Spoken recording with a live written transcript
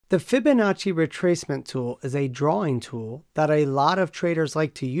The Fibonacci Retracement tool is a drawing tool that a lot of traders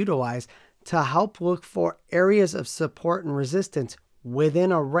like to utilize to help look for areas of support and resistance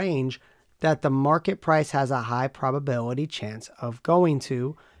within a range that the market price has a high probability chance of going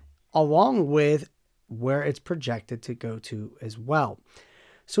to, along with where it's projected to go to as well.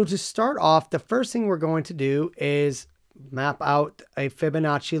 So to start off, the first thing we're going to do is map out a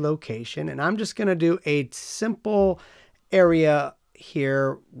Fibonacci location, and I'm just going to do a simple area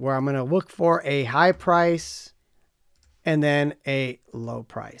here where I'm going to look for a high price and then a low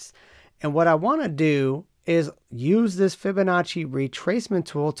price. And what I want to do is use this Fibonacci retracement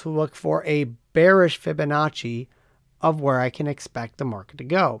tool to look for a bearish Fibonacci of where I can expect the market to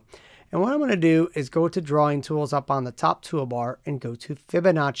go. And what I'm going to do is go to drawing tools up on the top toolbar and go to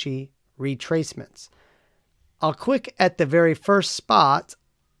Fibonacci retracements. I'll click at the very first spot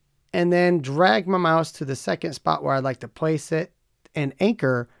and then drag my mouse to the second spot where I'd like to place it and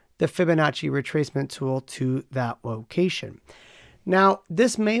anchor the Fibonacci retracement tool to that location. Now,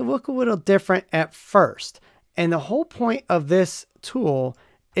 this may look a little different at first, and the whole point of this tool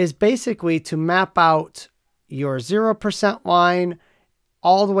is basically to map out your 0% line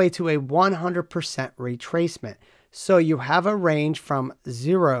all the way to a 100% retracement. So you have a range from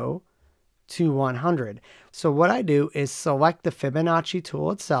 0 to 100. So what I do is select the Fibonacci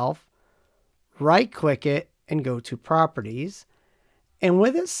tool itself, right-click it, and go to Properties. And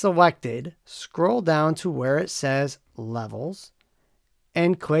with it selected, scroll down to where it says Levels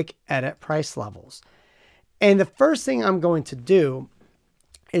and click Edit Price Levels. And the first thing I'm going to do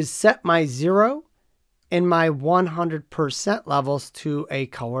is set my 0 and my 100% levels to a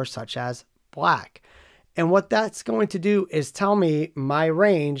color such as black. And what that's going to do is tell me my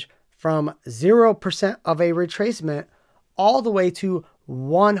range from 0% of a retracement all the way to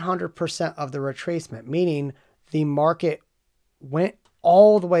 100% of the retracement, meaning the market went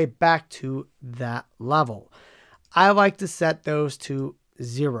all the way back to that level. I like to set those to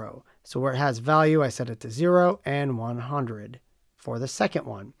 0. So where it has value, I set it to 0 and 100 for the second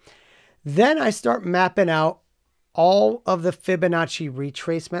one. Then I start mapping out all of the Fibonacci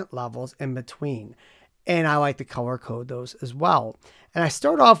retracement levels in between. And I like to color code those as well. And I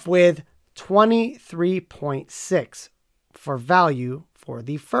start off with 23.6 for value for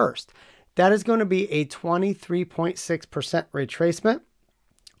the first. That is going to be a 23.6% retracement,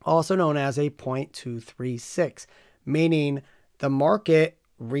 also known as a 0.236, meaning the market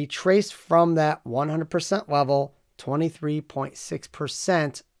retraced from that 100% level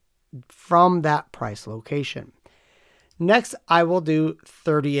 23.6% from that price location. Next, I will do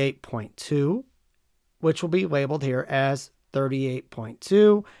 38.2, which will be labeled here as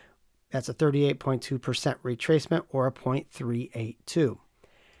 38.2. That's a 38.2% retracement, or a 0.382.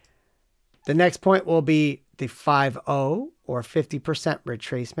 The next point will be the 50 or 50%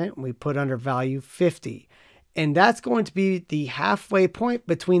 retracement. We put under value 50. And that's going to be the halfway point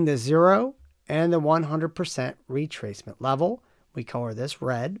between the 0 and the 100% retracement level. We color this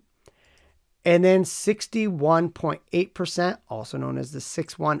red. And then 61.8%, also known as the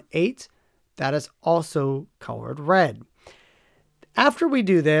 618, that is also colored red. After we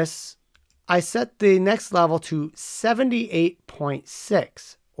do this, I set the next level to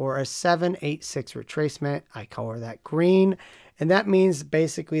 78.6, or a 786 retracement. I color that green, and that means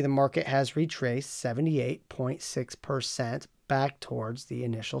basically the market has retraced 78.6% back towards the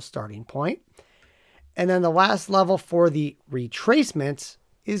initial starting point. And then the last level for the retracements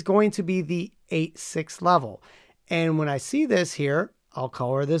is going to be the 86 level. And when I see this here, I'll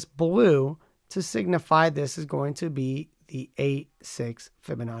color this blue to signify this is going to be the 86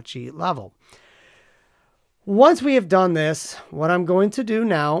 Fibonacci level. Once we have done this, what I'm going to do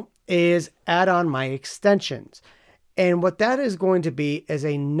now is add on my extensions. And what that is going to be is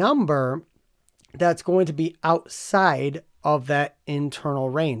a number that's going to be outside of that internal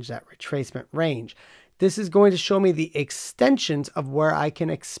range, that retracement range. This is going to show me the extensions of where I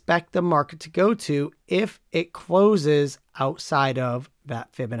can expect the market to go to if it closes outside of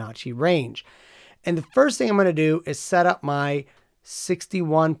that Fibonacci range. And the first thing I'm going to do is set up my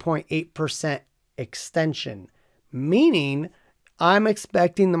 61.8% extension, meaning I'm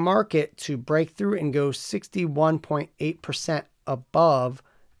expecting the market to break through and go 61.8% above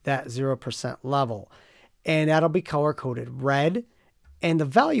that 0% level. And that'll be color coded red. And the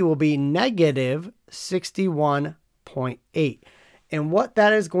value will be negative 61.8. And what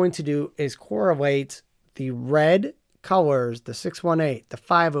that is going to do is correlate the red colors, the 618, the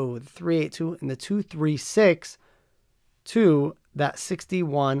 50, the 382, and the 236 to that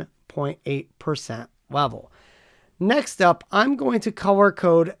 61.8% level. Next up, I'm going to color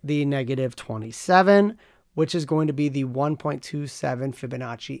code the negative 27, which is going to be the 1.27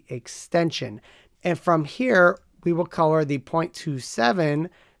 Fibonacci extension. And from here, we will color the 0.27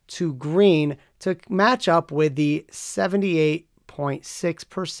 to green to match up with the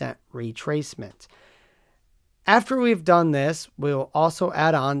 78.6% retracement. After we've done this, we'll also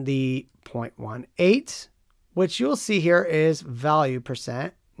add on the 0.18, which you'll see here is value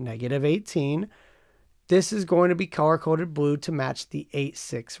percent, -18. This is going to be color-coded blue to match the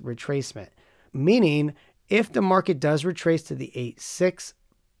 8.6 retracement, meaning if the market does retrace to the 8.6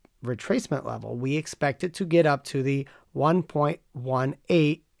 retracement level, we expect it to get up to the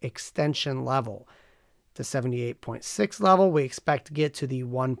 1.18 extension level. The 78.6 level, we expect to get to the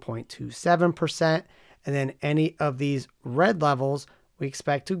 1.27%, and then any of these red levels, we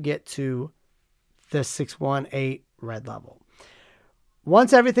expect to get to the 618 red level.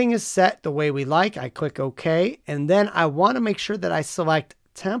 Once everything is set the way we like, I click OK, and then I want to make sure that I select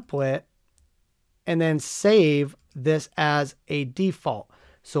template and then save this as a default.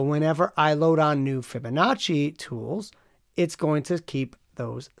 So whenever I load on new Fibonacci tools, it's going to keep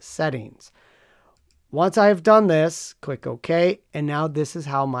those settings. Once I've done this, click OK, and now this is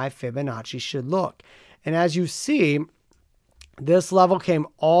how my Fibonacci should look. And as you see, this level came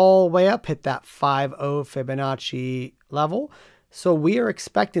all the way up, hit that 5.0 Fibonacci level. So we are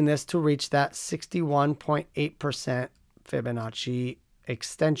expecting this to reach that 61.8% Fibonacci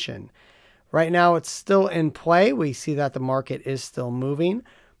extension. Right now, it's still in play. We see that the market is still moving,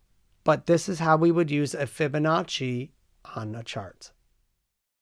 but this is how we would use a Fibonacci on the chart.